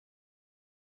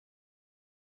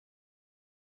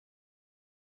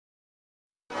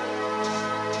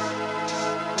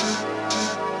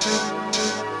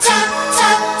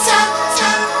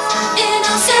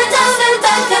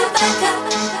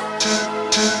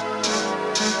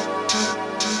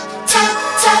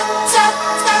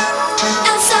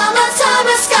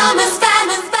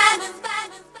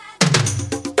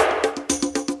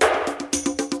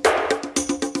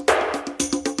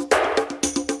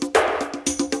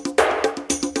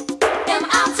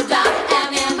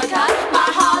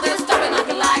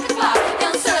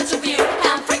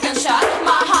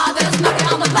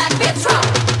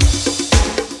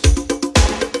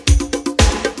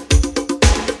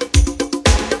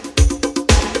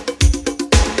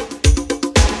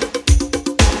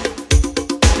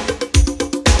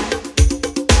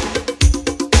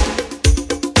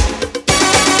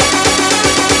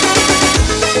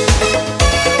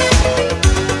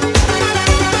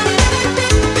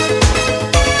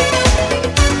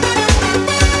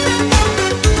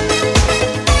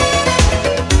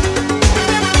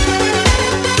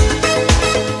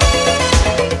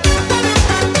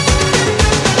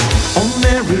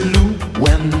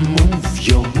when move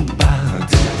your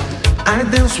body. I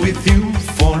dance with you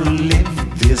for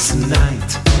live this night.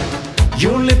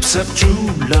 Your lips are true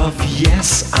love,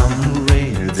 yes, I'm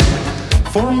ready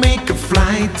for make a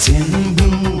flight in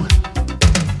blue.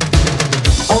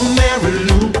 Oh Mary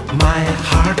Lou, my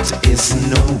heart is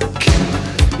knocking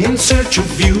in search of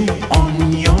you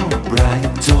on your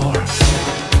bright door.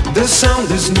 The sound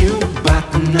is new, but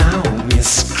now it's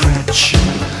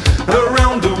scratching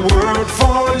around the world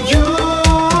for you.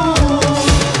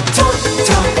 Toc,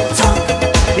 toc, toc,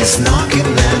 it's knocking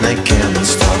and I can't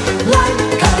stop. Like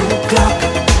a clock,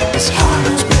 it's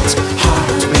heartbeats,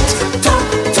 heartbeats. Toc,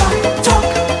 toc, toc,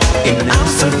 in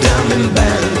Amsterdam, in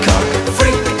Bangkok,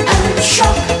 freak and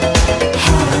shock.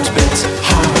 Heartbeats,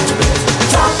 heartbeats.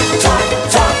 Toc, toc,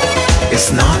 toc, it's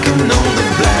knocking on the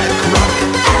black rock.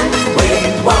 And we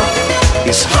walk,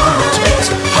 it's heartbeats,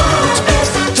 heartbeats.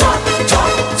 Toc,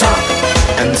 toc, toc,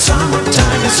 and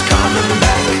summertime is coming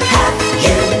back. Have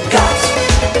you got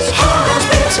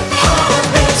heartbeats,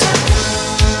 heartbeats?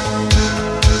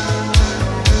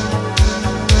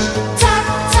 Toc,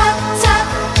 toc, toc,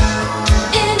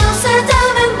 in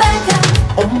Amsterdam and Bangkok.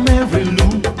 Oh Mary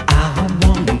Lou, I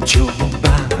want your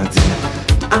body.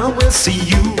 I will see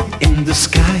you in the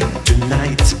sky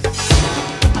tonight.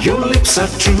 Your lips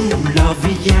are true love,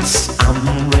 yes,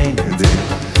 I'm ready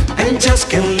and just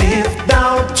can't live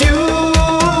without you.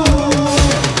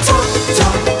 Toc,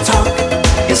 toc, toc,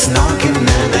 it's knocking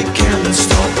and I can't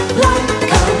stop. Like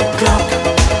a clock,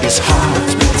 it's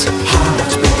heartbeats,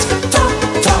 heartbeats. Toc,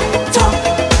 toc, toc,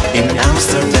 in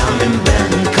Amsterdam, in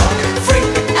Bangkok,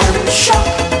 freak and shock.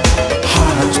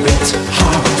 Heartbeats,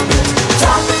 heartbeats.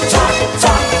 Toc, toc,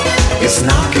 toc, it's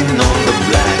knocking on the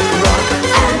black rock.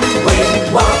 And we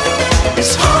walk,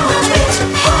 it's heartbeats,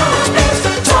 heartbeats.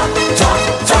 Toc, toc,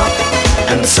 toc,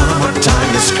 and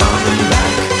summertime is coming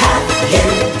back. Have you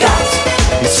got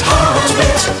it's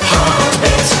heartbeats, heartbeats?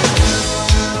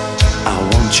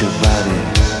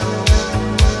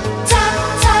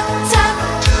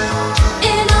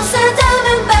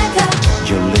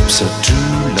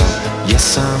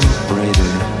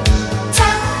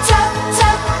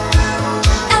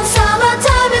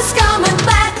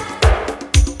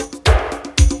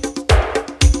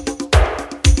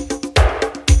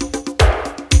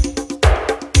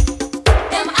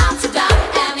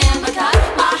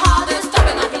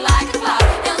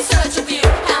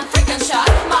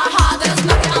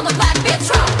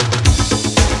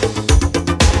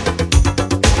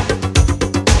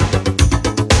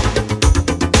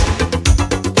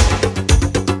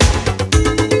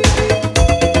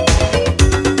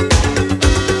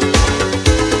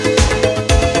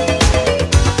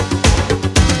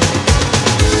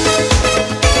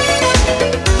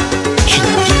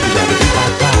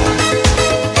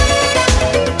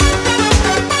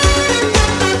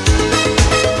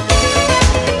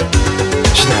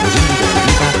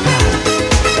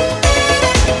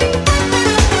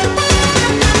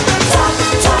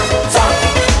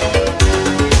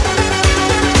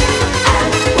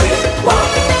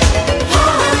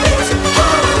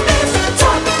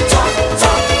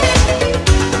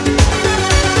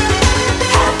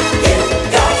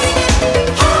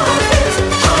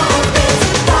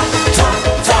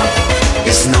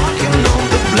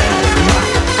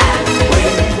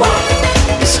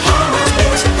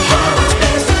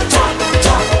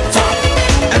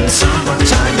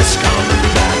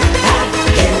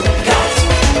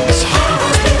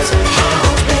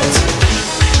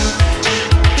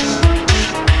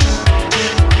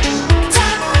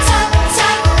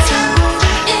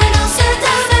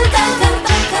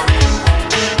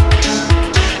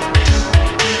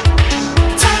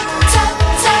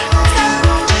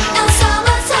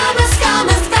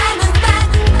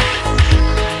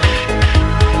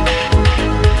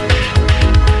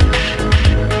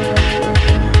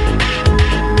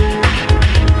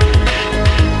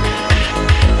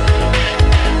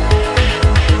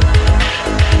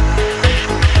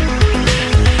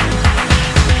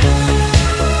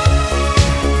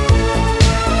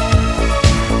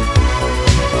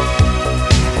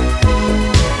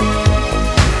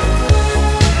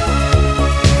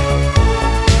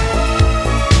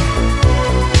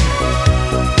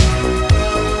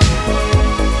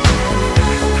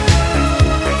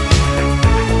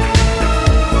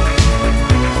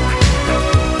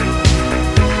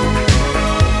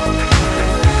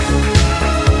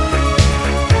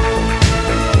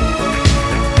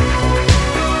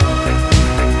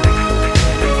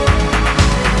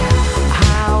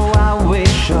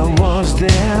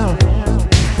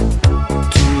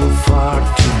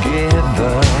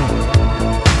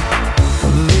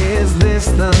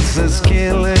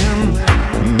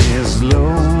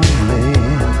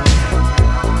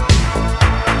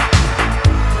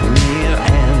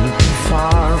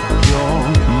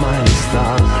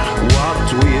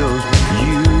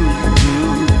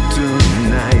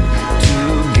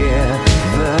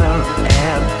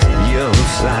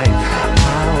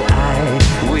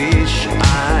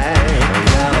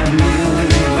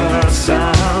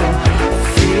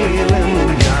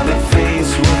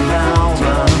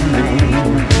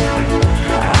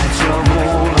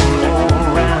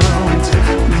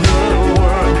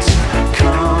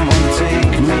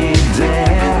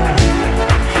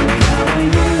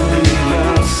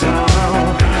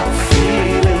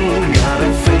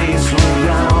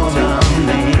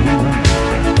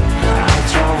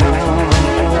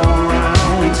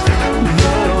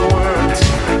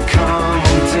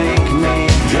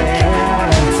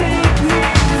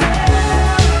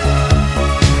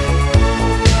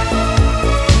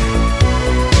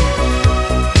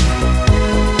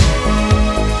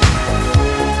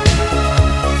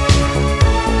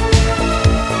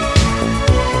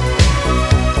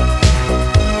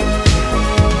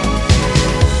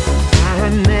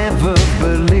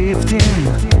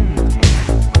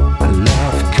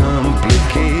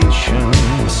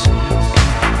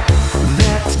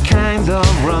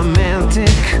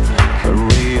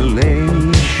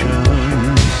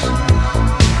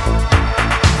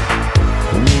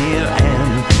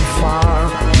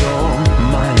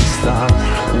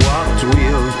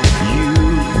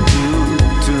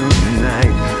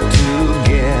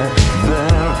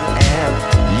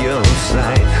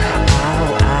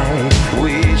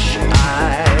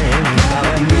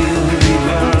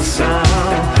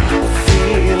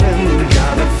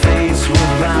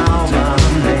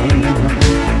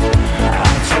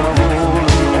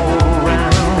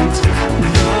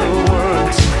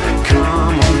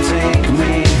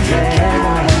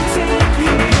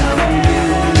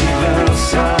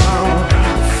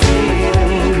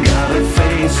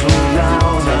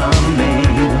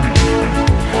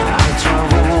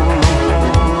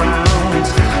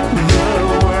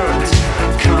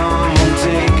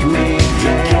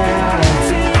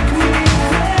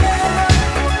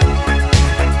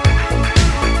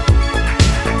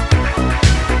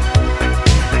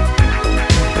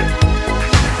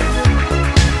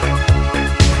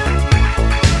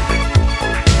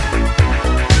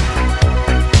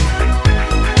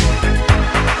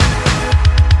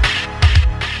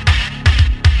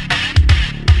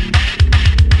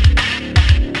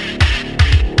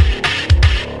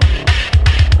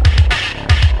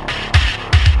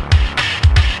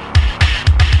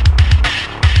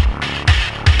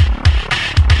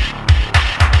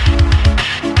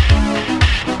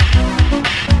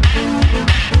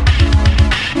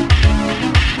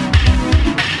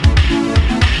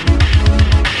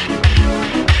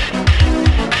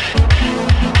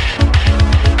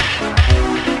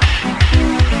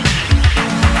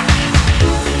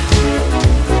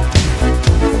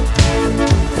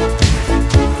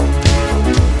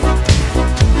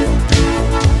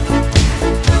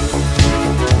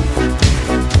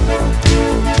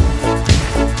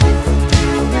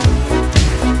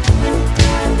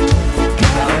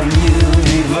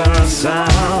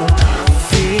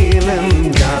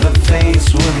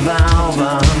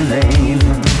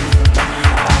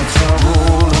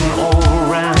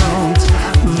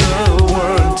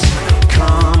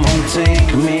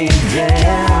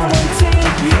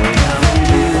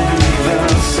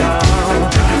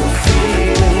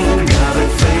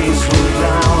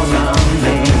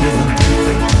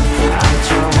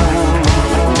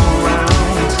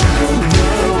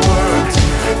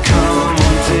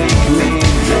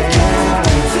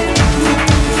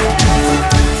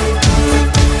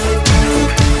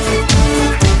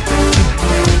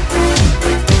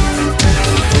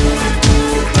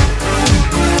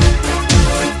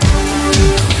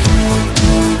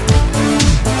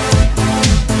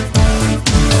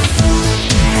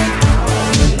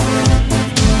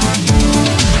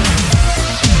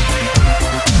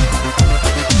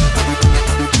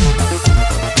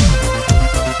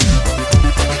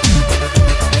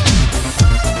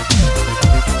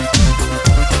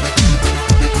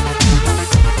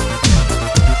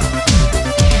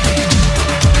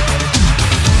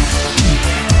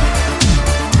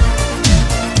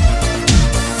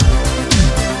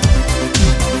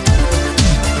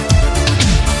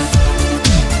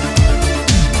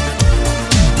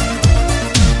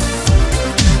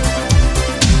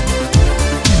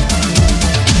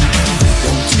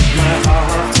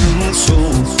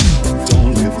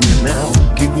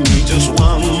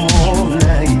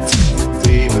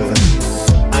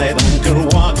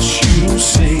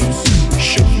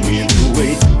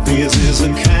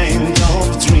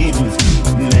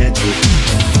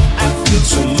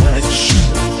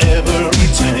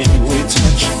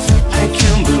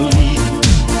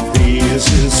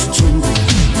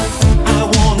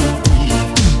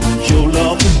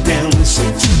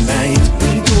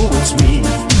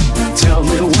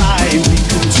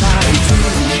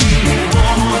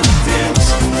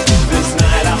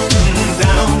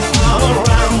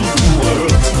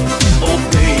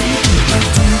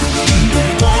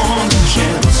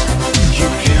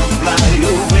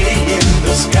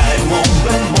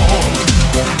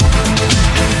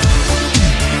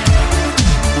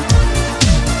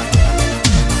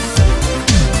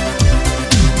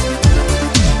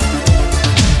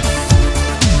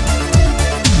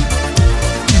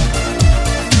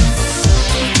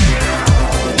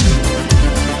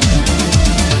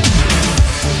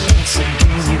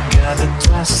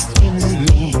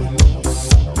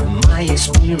 my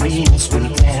experience will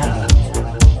tell.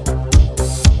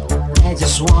 I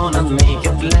just wanna make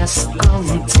it last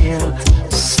until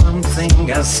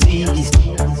something I see.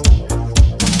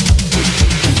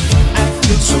 I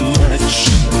feel so much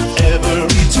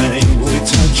every time we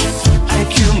touch. I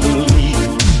can't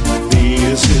believe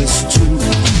this is true.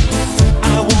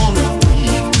 I wanna be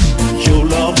your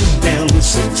love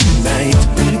dancer tonight.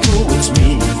 And go with me,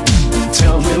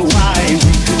 tell me why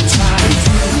we could try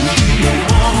to. You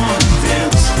wanna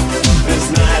dance this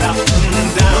night up and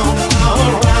down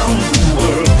around the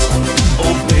world.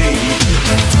 Oh baby,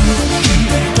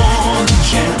 you want a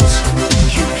chance?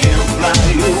 You can fly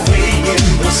away in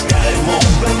the sky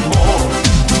more and more.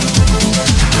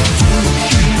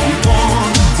 You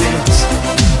wanna dance?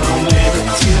 I'll let the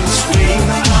tears rain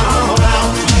around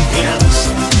my hands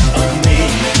of me.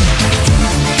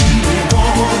 You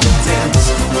wanna dance?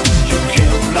 You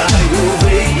can fly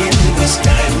away in the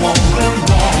sky more and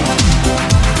more.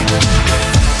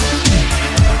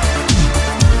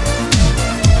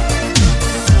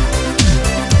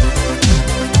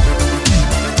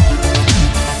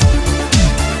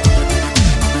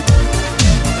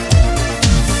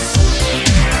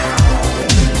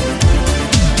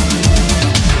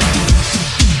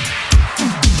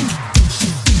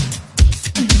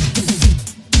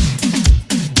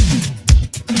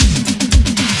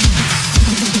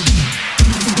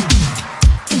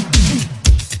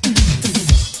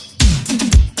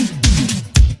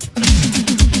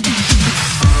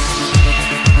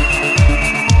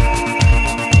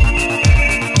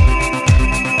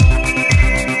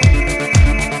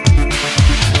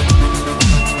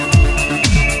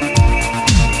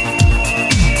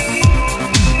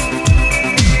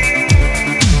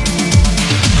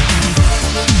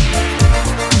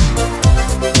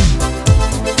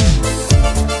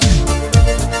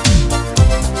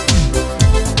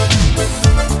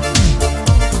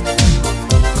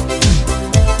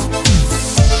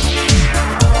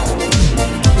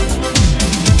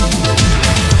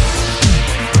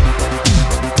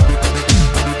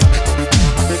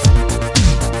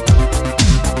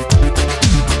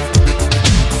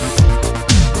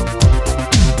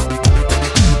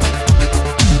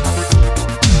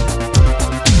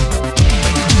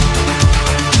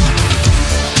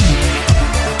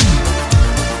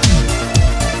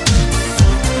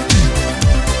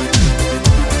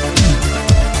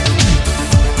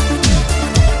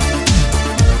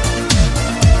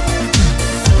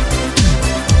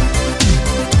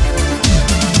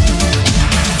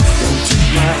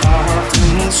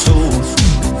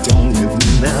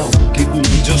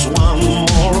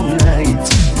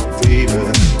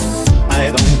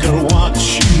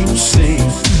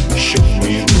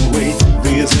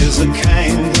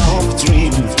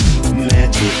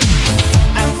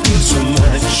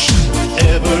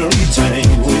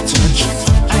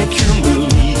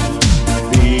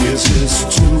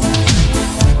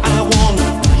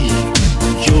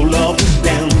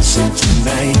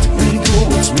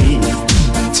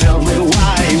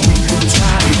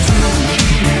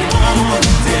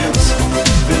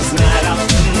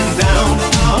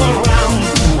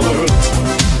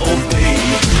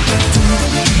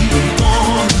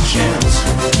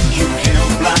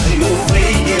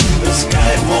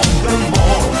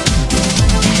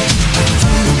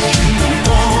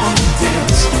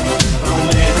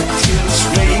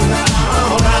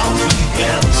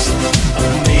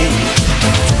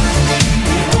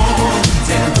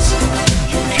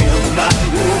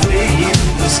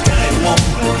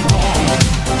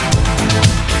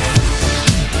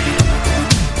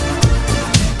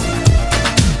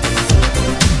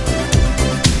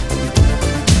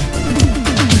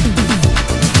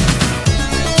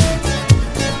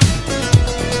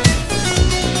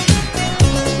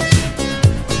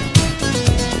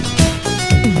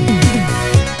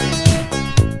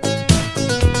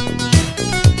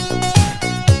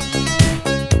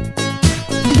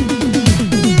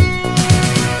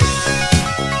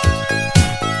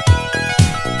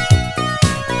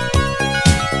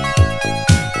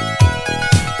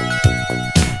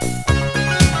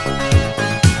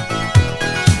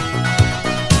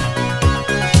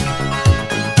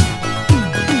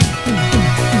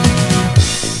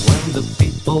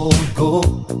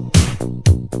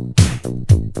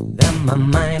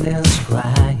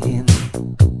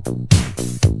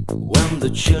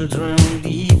 children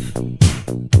leave,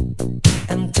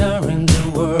 entering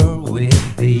the world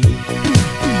with thee.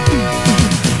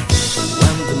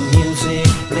 When the music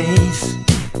plays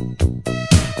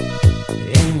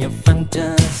in your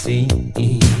fantasy,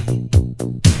 in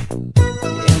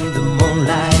the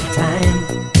moonlight time,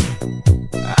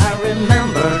 I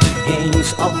remember the games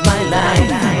of my life.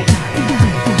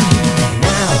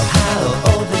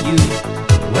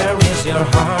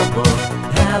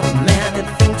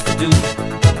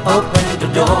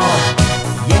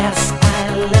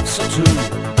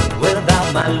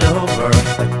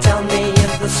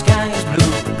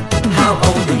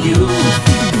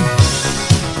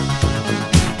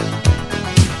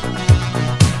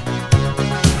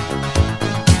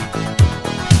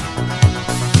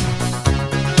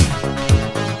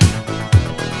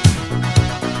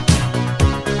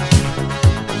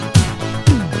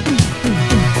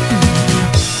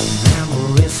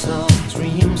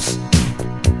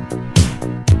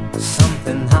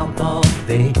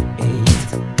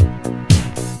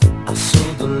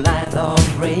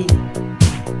 away,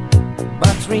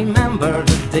 but remember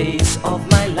the days of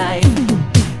my life.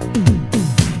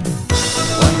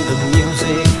 When the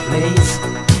music plays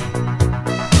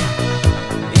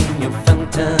in your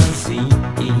fantasy,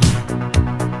 in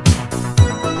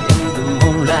the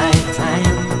moonlight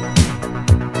time,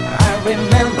 I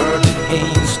remember the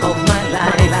games of my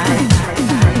life.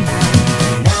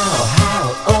 Now how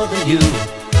old are you?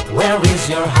 Where is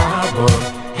your harbor?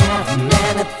 Have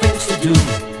many things to do.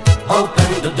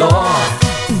 Open the door.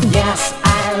 Yes,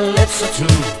 I live so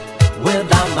true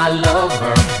without my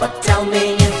lover. But tell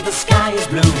me if the sky is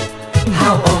blue,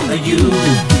 how old are you?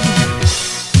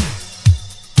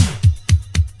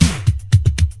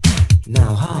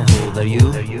 Now how old are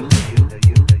you?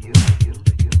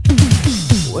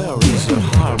 Where is your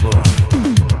harbor?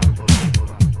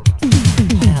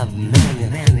 Have many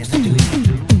things to do.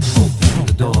 Open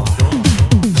the door.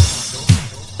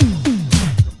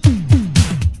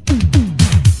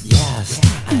 Yes,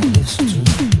 I live so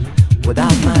true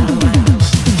without my love.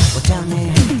 But tell me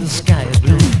if the sky is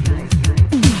blue,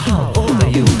 how old are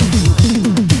you?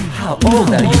 How old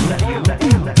are you?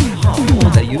 How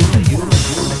old are you?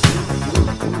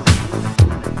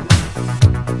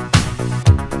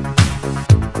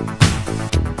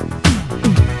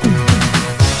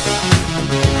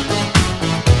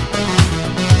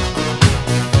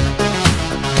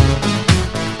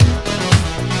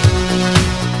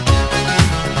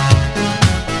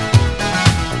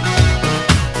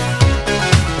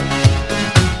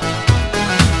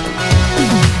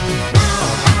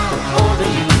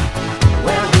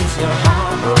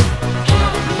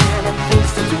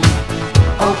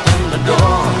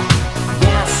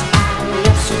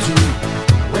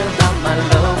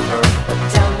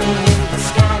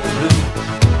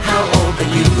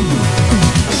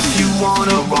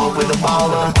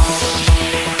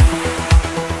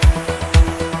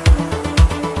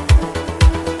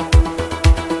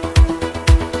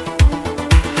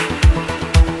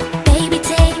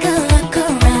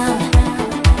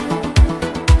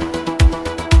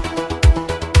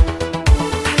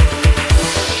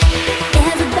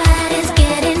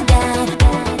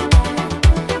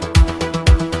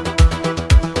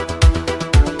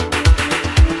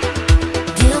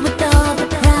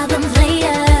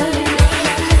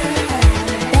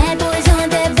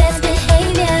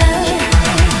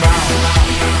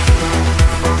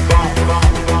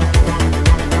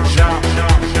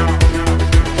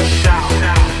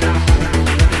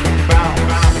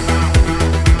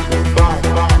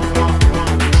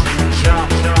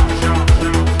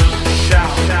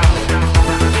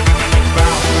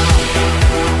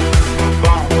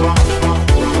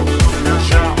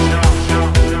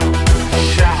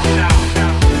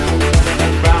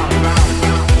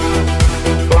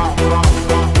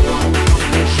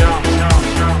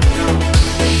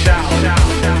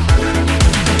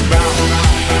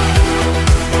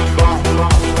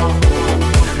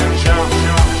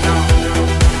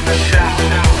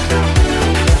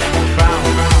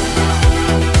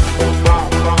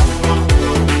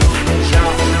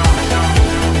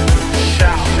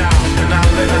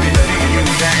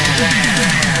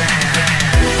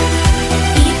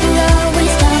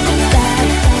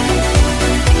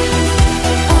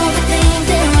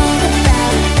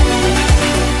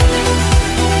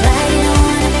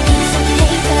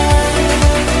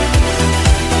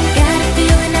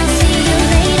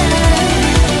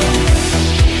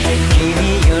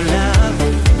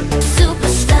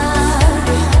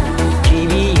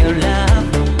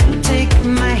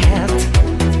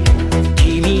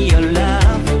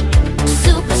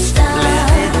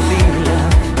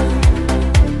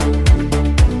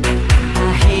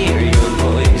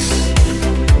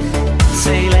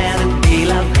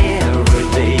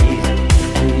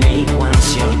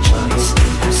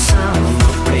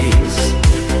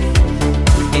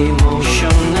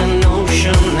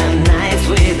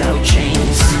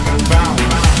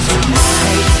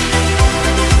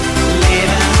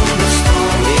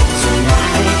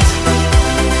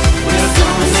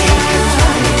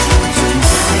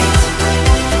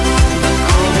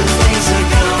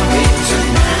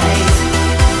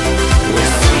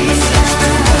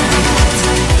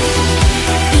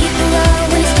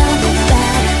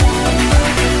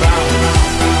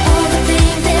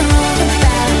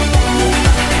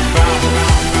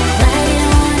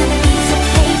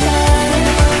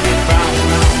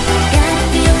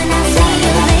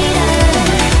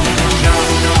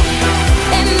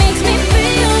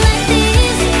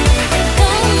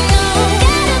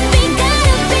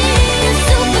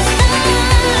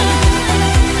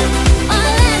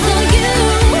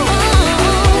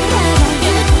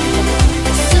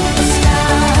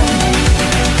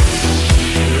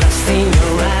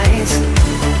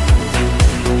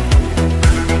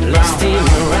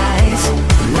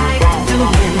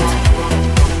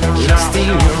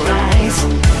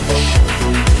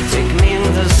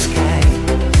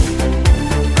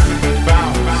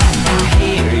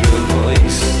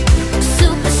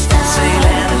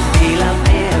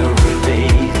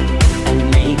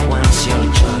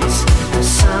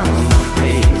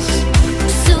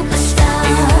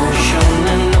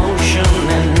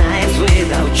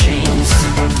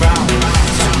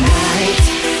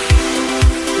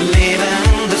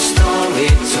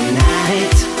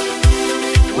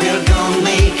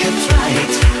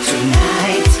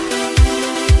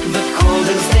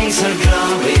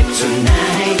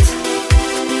 tonight.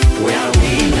 We are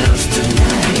winners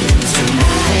tonight,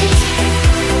 tonight.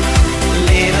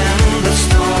 Living the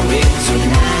story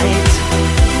tonight.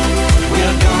 We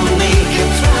are gonna make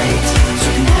it right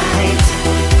tonight.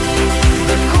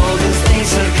 The coldest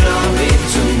days are glory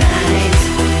tonight.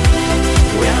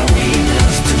 We are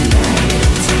winners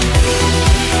tonight.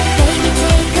 Baby,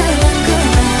 take a look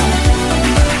around.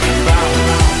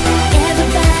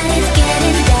 Everybody's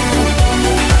getting down.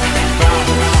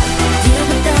 Deal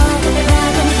with all the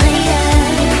problems later.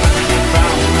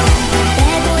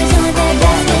 Bad boys on their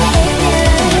best behavior.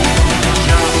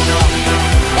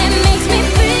 It makes me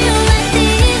feel like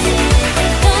this.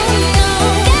 Oh no,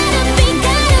 gotta be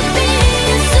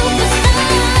a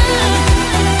superstar.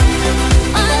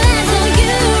 All eyes on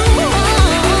you,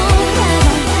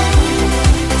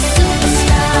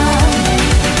 superstar.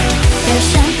 There's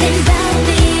something about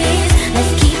this.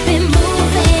 Let's keep it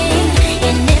moving.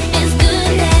 And if it's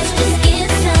good, let's just get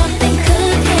something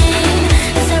cooking.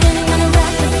 'Cause I really wanna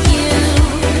rock with you.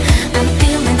 I'm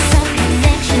feeling some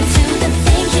connection to the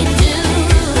things you do.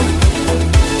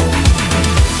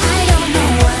 I don't know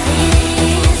what it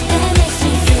is that makes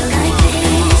me feel like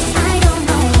this. I don't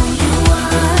know who you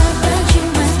are, but you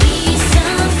must be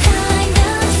some kind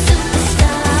of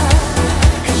superstar.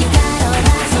 'Cause you got all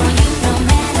eyes on you no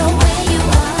matter where you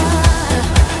are.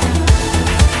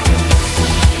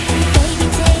 Baby,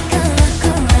 take a look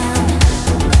around.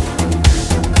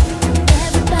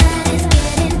 Everybody's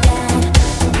getting down.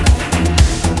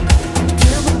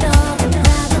 Deal with all the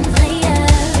problems later.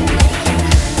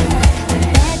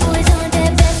 Bad boys on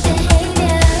their best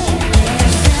behavior.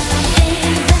 There's something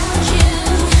about you.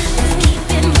 Let's keep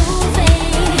it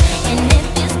moving. And if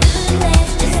it's good,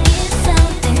 let's just get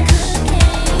something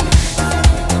cooking.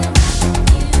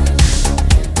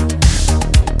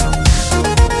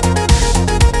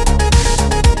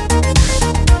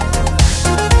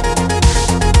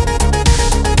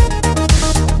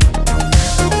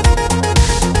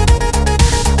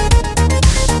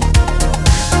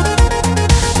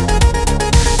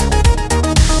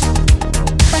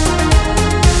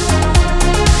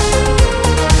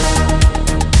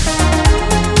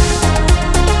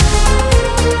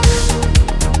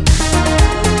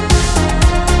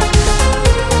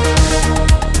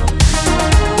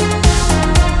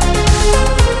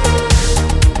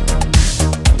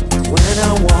 When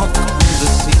I walk on the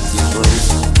city's roads,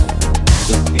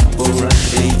 the people are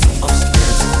shades of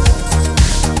scared.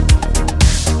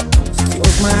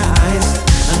 Close my eyes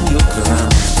and look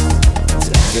around.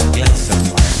 Take a glance at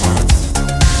my heart.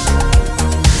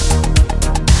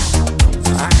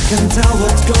 I can tell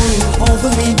what's going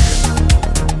over me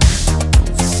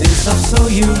since I saw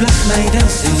you last night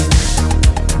dancing.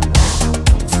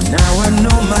 Now I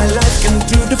know my life can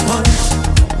do the point.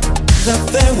 The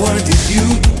fair word is you.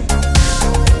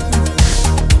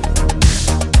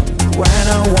 When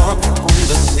I walk on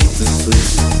the city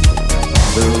streets,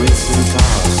 the racing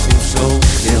cars seem so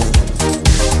still.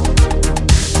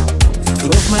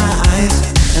 Close my eyes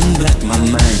and let my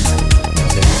mind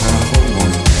take her home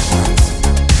on my heart.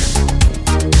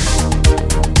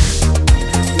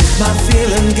 Is my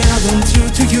feeling gathering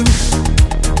through to you?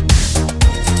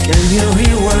 Can you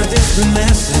hear what is the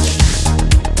message?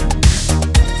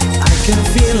 I can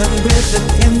feel and breathe it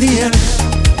in the air.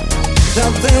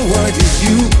 The word is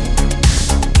you.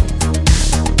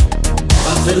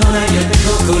 Barcelona, yo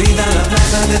tengo corrida a la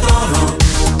plaza de Toro.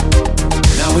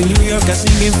 Now in New York I'm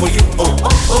singing for you. Oh,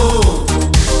 oh, oh.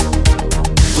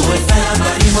 Tú estás en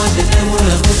Paris, moi j'étais mon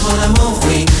la route pour l'amour,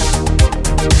 oui.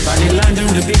 Paris, London,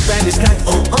 the big band is like,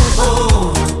 oh, oh,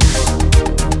 oh.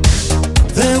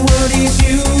 The word is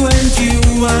you and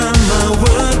you are my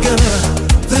world, girl.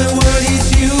 The word is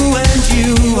you and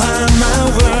you are my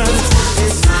world.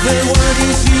 The word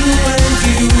is you and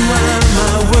you are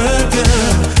my world,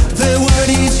 girl. The word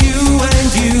is you and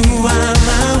you are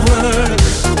my world.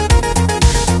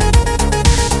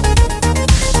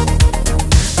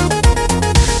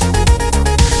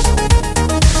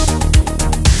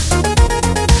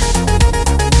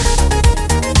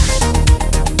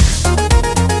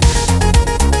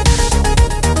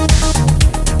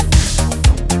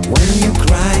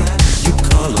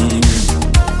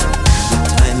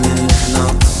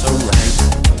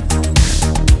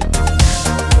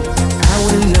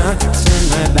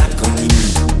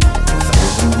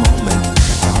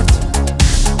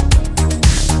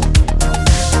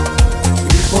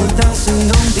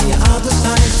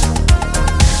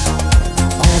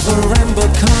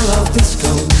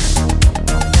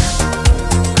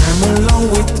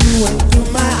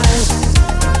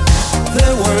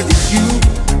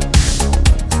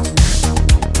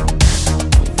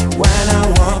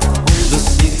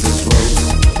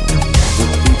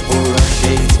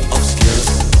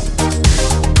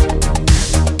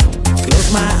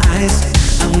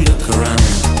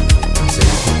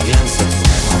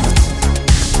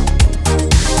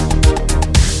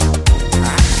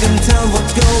 can tell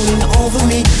what's going over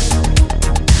me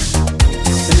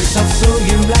since I saw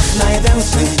you last night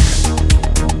dancing.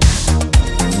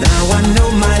 Now I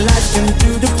know my life came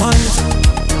to the point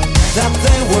that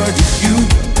the word is you.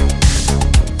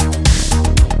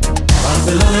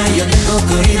 Barcelona, yo tengo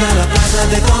que ir a la plaza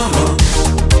de Toro.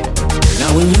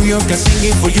 Now in New York I'm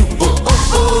singing for you. Oh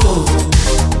oh oh.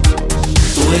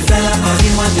 Tout est fait là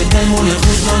Paris, moi je t'aime, on est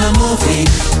rouge dans l'amour.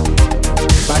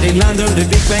 But in London the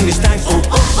Big Bang is time. Oh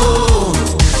oh oh.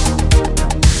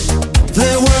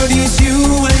 The word is you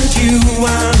and you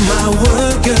are my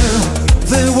word, girl.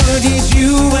 The word is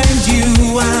you and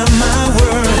you are my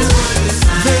word.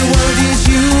 The word is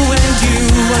you and you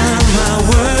are my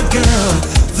word, girl.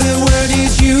 The word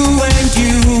is you and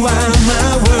you are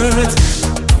my word.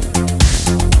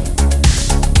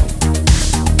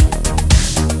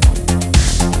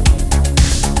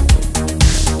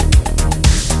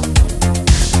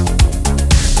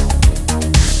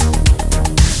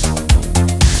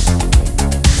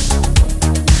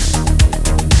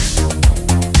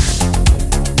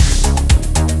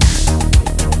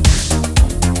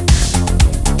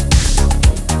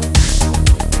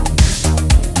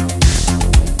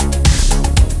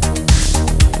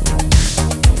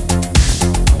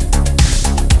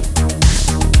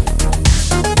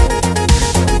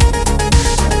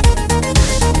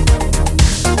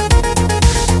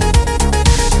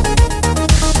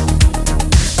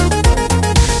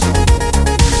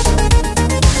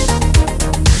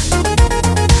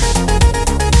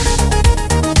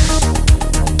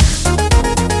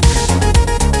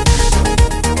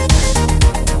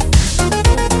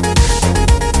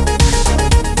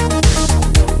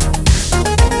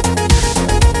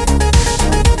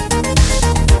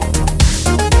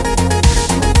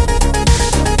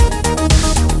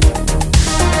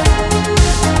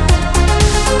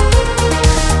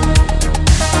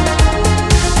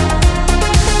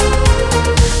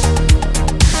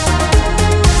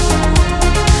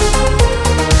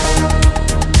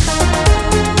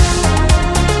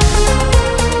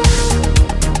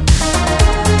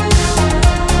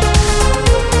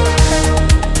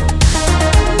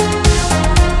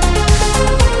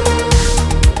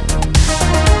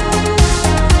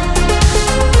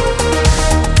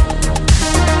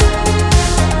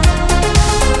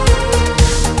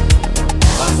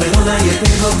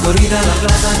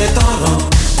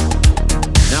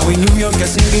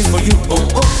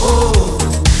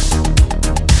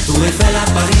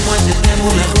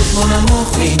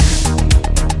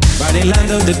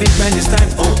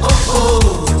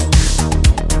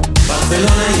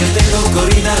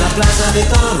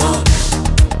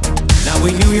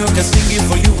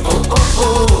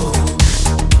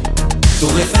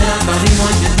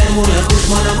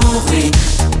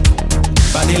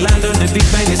 But in London the Big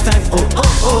Bang is time. Oh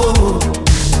oh oh.